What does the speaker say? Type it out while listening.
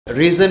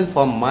Reason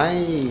for my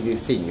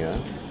this thing,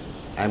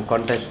 I'm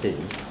contesting.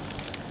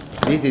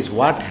 This is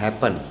what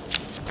happened.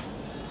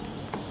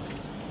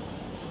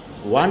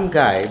 One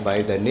guy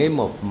by the name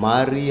of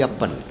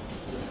Mariappan,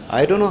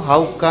 I don't know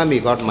how come he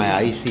got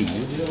my IC.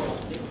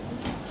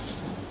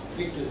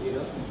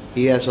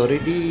 He has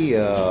already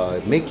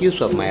make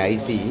use of my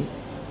IC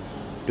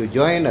to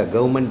join a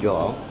government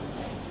job,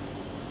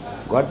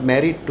 got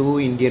married to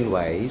Indian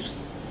wives,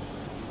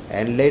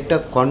 and later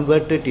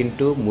converted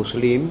into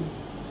Muslim,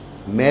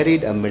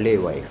 married a Malay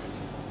wife,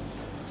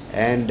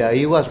 and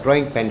he was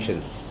drawing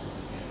pensions.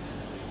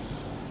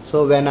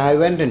 So when I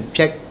went and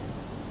checked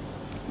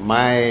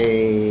my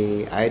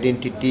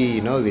identity,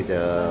 with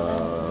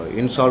the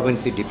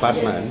insolvency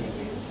department,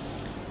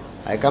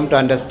 I come to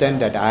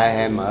understand that I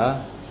am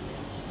a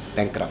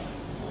bankrupt.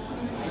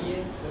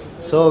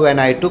 So when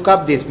I took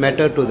up this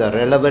matter to the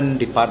relevant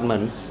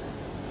departments,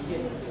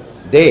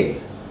 they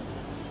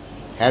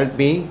helped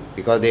me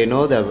because they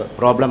know the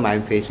problem I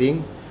am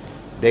facing.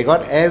 They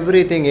got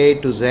everything A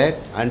to Z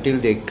until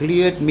they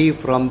cleared me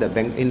from the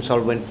bank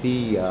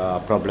insolvency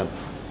problem.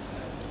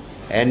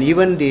 And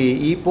even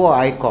the Ipoh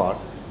High Court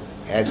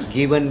has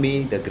given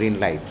me the green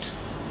light.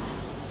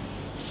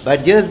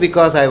 But just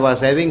because I was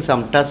having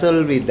some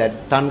tussle with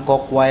that Tan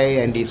Kok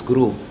Wai and his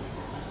group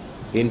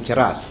in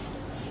Cheras,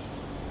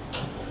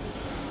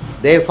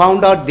 they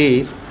found out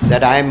this,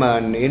 that I am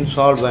an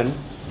insolvent.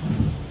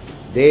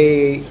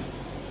 They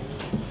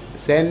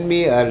send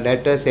me a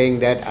letter saying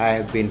that I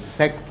have been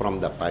sacked from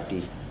the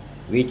party,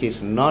 which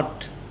is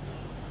not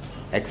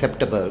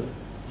acceptable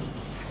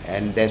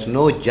and there's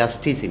no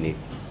justice in it.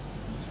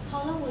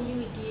 How long were you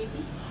with DAP?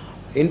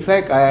 In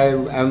fact, I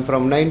am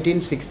from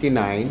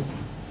 1969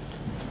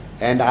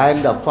 and I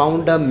am the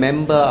founder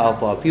member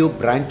of a few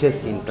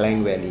branches in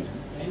Klang Valley.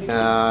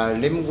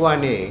 Lim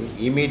Guan Eng,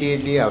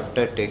 immediately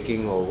after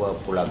taking over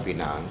Pulau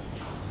Pinang,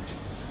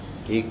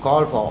 he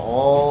called for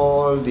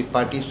all the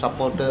party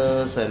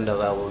supporters and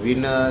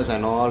winners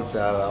and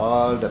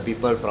all the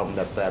people from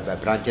the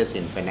branches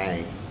in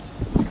Penang.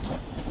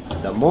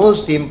 The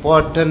most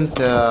important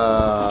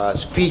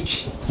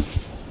speech,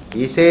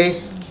 he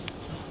says,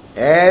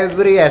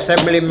 every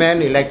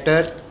assemblyman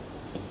elected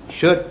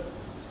should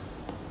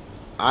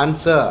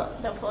answer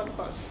The phone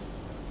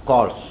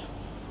calls.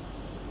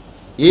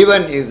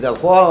 Even if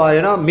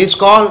the missed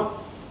call,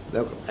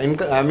 the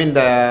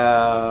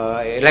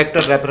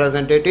elected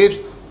representatives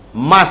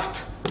must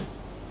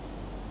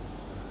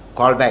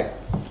call back.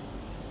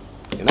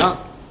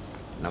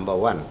 Number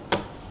one.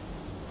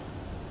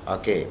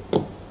 Okay.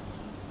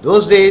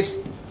 Those days,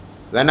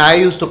 when I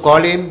used to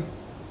call him,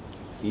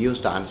 he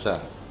used to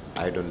answer.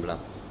 I don't bluff.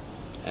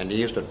 And he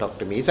used to talk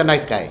to me. He's a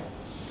nice guy.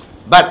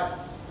 But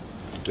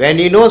when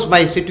he knows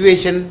my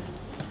situation,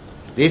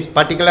 this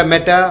particular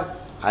matter,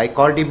 I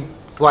called him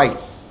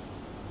twice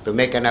to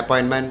make an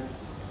appointment.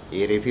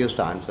 He refused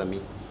to answer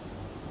me.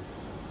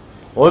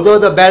 Although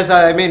the bells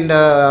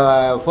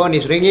the phone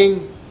is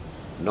ringing,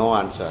 no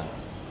answer.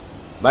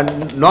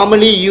 But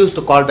normally he used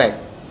to call back.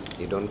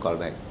 He don't call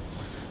back.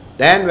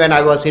 Then when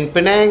I was in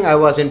Penang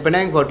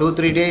for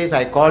 2-3 days,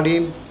 I called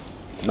him.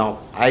 No,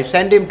 I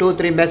sent him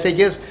 2-3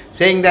 messages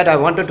saying that I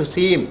wanted to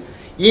see him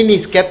in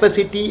his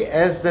capacity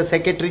as the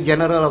Secretary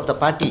General of the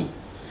party.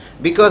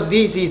 Because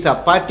this is a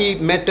party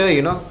matter,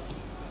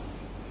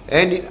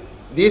 and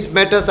these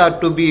matters are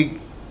to be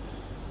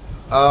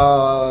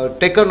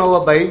taken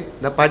over by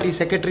the party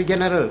Secretary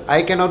General.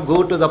 I cannot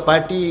go to the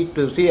party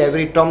to see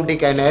every Tom,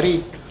 Dick and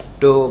Harry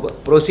to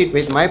proceed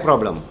with my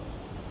problem.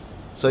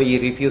 So he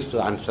refused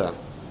to answer.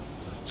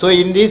 So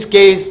in this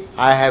case,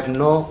 I have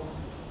no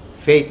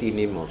faith in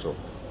him also.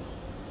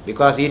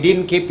 Because he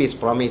didn't keep his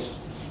promise.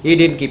 He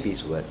didn't keep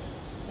his word.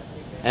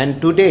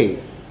 And today,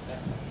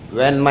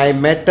 when my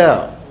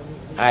matter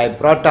I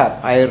brought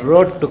up, I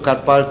wrote to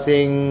Karpal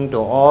Singh, to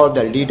all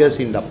the leaders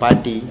in the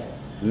party,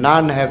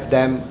 none of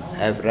them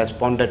have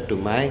responded to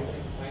my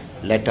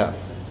letter.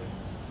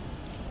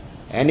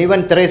 And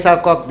even Teresa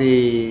Kok,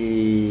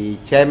 the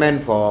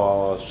chairman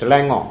for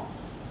Selangor,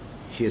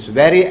 she is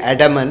very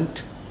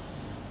adamant,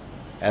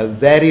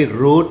 very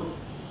rude,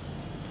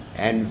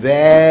 and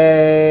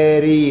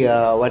very,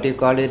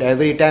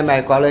 every time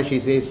I call her, she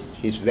says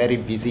she's very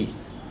busy.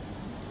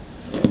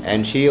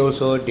 And she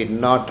also did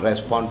not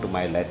respond to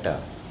my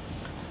letter.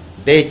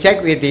 They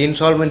checked with the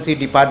insolvency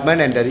department,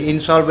 and the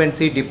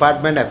insolvency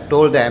department have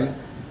told them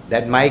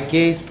that my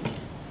case,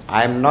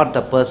 I am not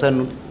the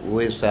person who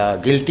is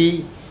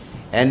guilty,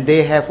 and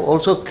they have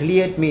also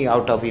cleared me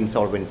out of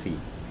insolvency.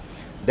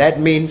 That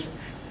means,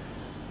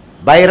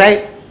 by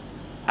right,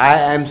 I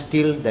am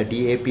still the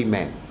DAP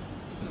man.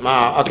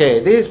 Okay,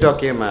 this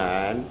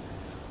document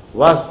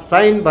was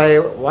signed by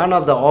one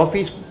of the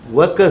office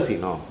workers,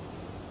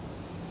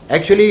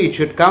 Actually, it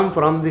should come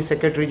from the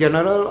Secretary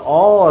General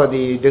or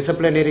the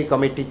Disciplinary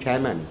Committee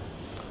Chairman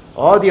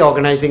or the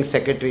Organizing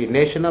Secretary,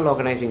 National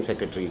Organizing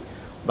Secretary.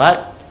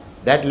 But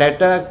that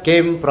letter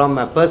came from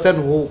a person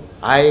who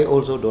I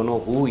also don't know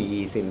who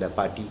he is in the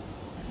party.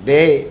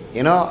 They,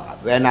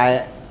 when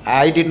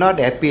I did not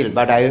appeal,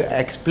 but I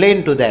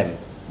explained to them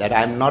that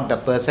I am not the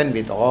person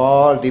with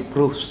all the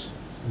proofs.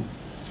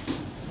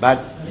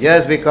 But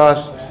just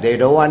because they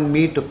don't want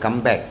me to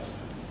come back,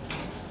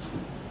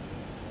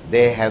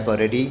 they have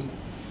already,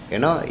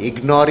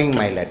 ignoring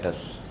my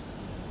letters.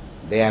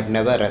 They have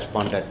never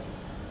responded.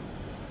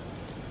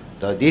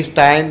 So this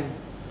time,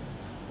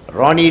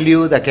 Ronnie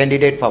Liu, the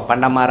candidate for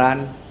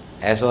Pandamaran,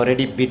 has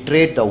already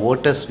betrayed the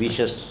voters'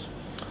 wishes.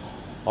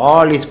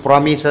 All his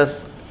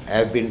promises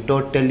have been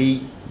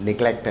totally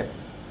neglected.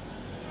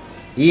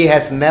 He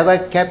has never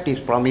kept his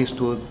promise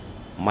to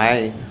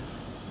my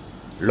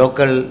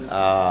local,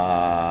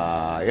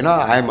 I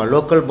am a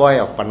local boy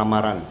of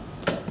Pandamaran.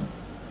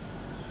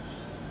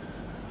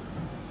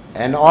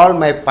 And all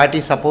my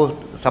party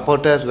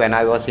supporters, when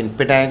I was in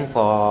Penang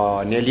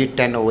for nearly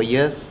 10 over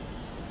years,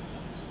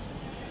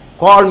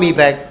 called me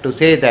back to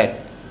say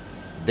that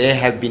they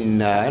have been,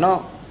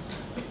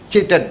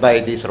 cheated by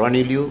this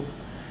Ronnie Liu,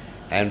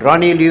 and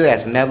Ronnie Liu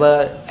has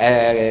never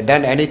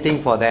done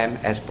anything for them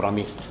as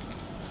promised.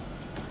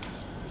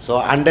 So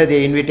under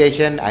the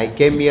invitation, I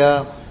came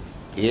here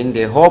in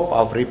the hope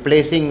of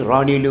replacing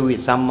Ronnie Liu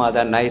with some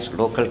other nice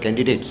local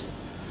candidates.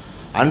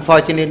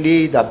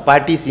 Unfortunately, the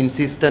party's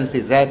insistence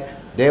is that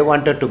they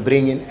wanted to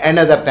bring in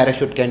another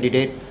parachute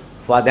candidate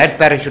for that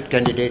parachute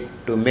candidate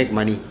to make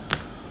money.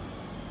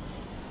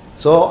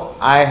 So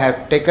I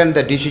have taken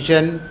the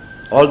decision,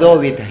 although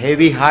with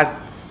heavy heart,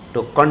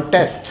 to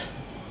contest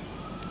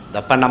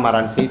the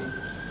Pandamaran seat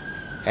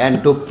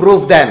and to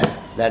prove them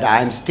that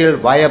I am still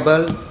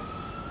viable,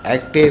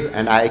 active,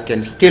 and I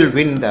can still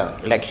win the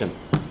election.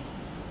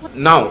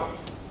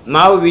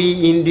 Now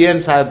we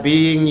Indians are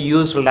being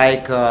used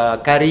like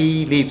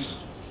curry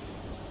leaves.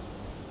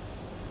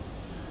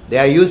 They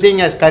are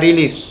using as curry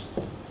leaves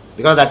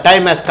because the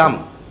time has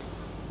come.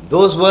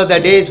 Those were the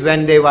days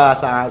when they were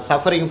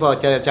suffering for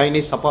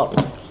Chinese support.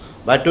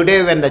 But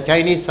today, when the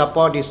Chinese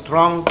support is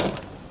strong,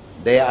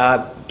 they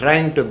are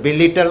trying to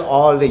belittle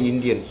all the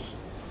Indians,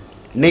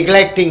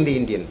 neglecting the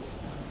Indians.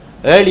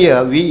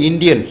 Earlier, we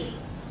Indians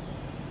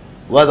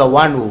were the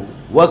one who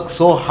worked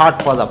so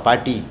hard for the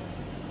party.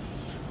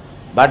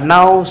 But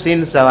now,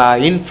 since the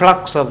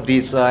influx of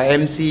these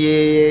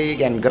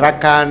MCA and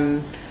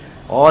Gerakan,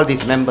 all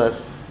these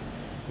members,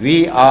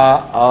 we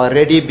are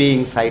already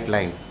being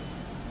sidelined.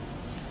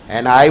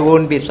 And I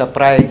won't be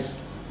surprised,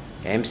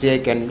 DAP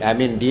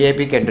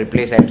can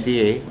replace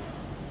MCA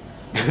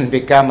and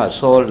become a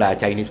sole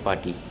Chinese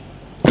party.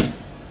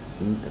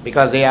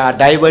 Because they are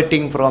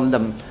diverting from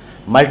the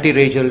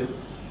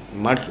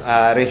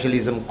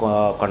racialism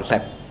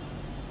concept.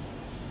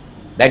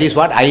 That is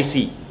what I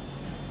see.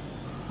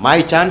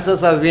 My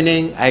chances of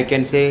winning, I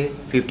can say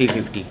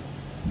 50-50.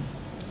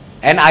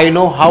 And I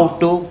know how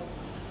to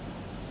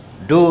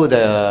do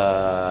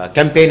the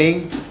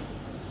campaigning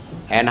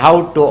and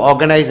how to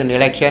organize an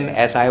election,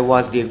 as I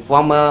was the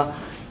former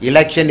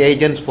election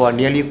agent for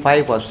nearly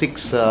 5 or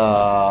 6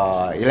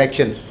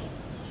 elections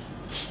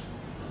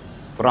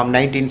from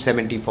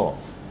 1974.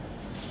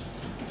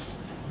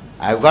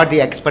 I've got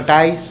the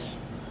expertise,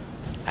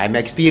 I'm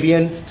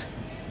experienced,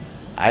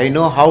 I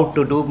know how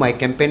to do my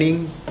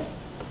campaigning.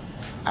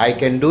 I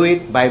can do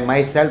it by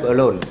myself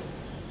alone,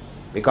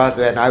 because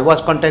when I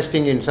was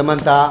contesting in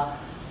Samanta,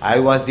 I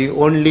was the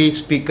only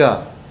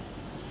speaker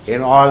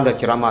in all the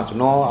chiramas,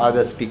 no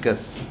other speakers.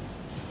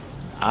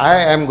 I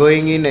am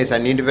going in as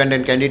an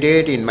independent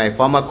candidate in my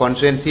former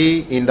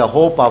constituency in the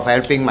hope of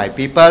helping my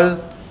people.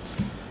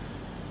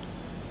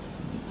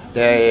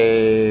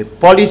 The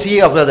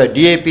policy of the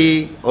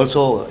DAP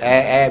also,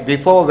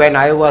 before when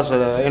I was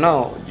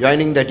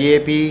joining the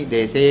DAP,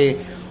 they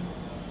say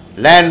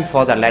land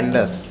for the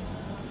landless,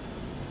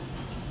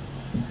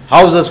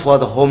 houses for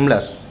the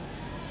homeless.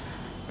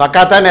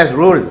 Pakatan has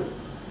ruled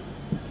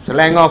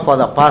Selangor for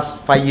the past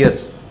 5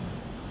 years.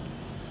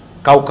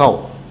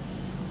 Cow.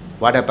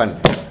 What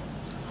happened?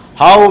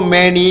 How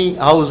many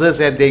houses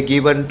have they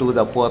given to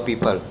the poor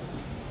people?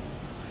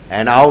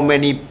 And how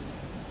many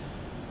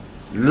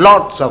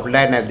lots of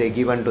land have they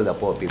given to the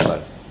poor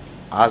people?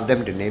 Ask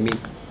them to name it.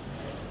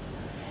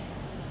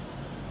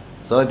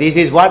 So this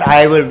is what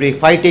I will be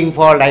fighting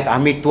for, like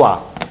Hamid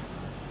Tua.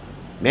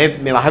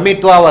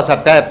 Hamid Tua was a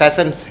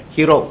peasant's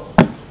hero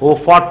who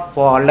fought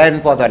for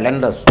land for the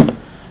landless.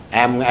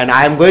 And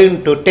I am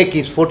going to take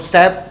his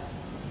footsteps.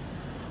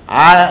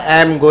 I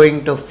am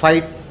going to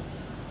fight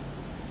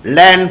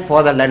land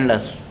for the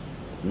landless,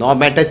 no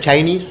matter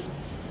Chinese,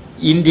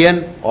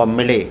 Indian or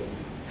Malay.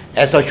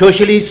 As a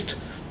socialist,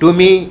 to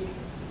me,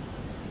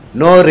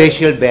 no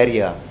racial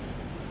barrier.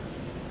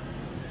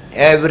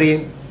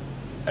 Every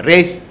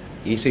race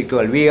is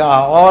equal. We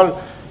are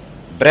all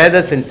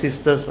brothers and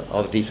sisters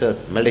of this earth,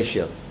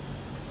 Malaysia.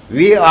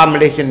 We are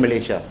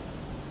Malaysia.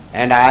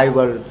 And I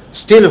will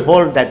still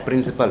hold that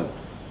principle.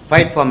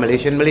 Fight for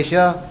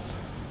Malaysia,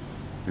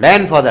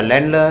 land for the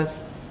landless,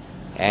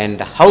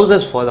 and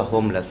houses for the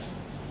homeless.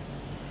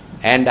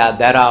 And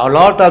there are a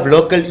lot of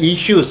local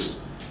issues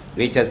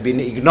which has been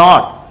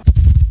ignored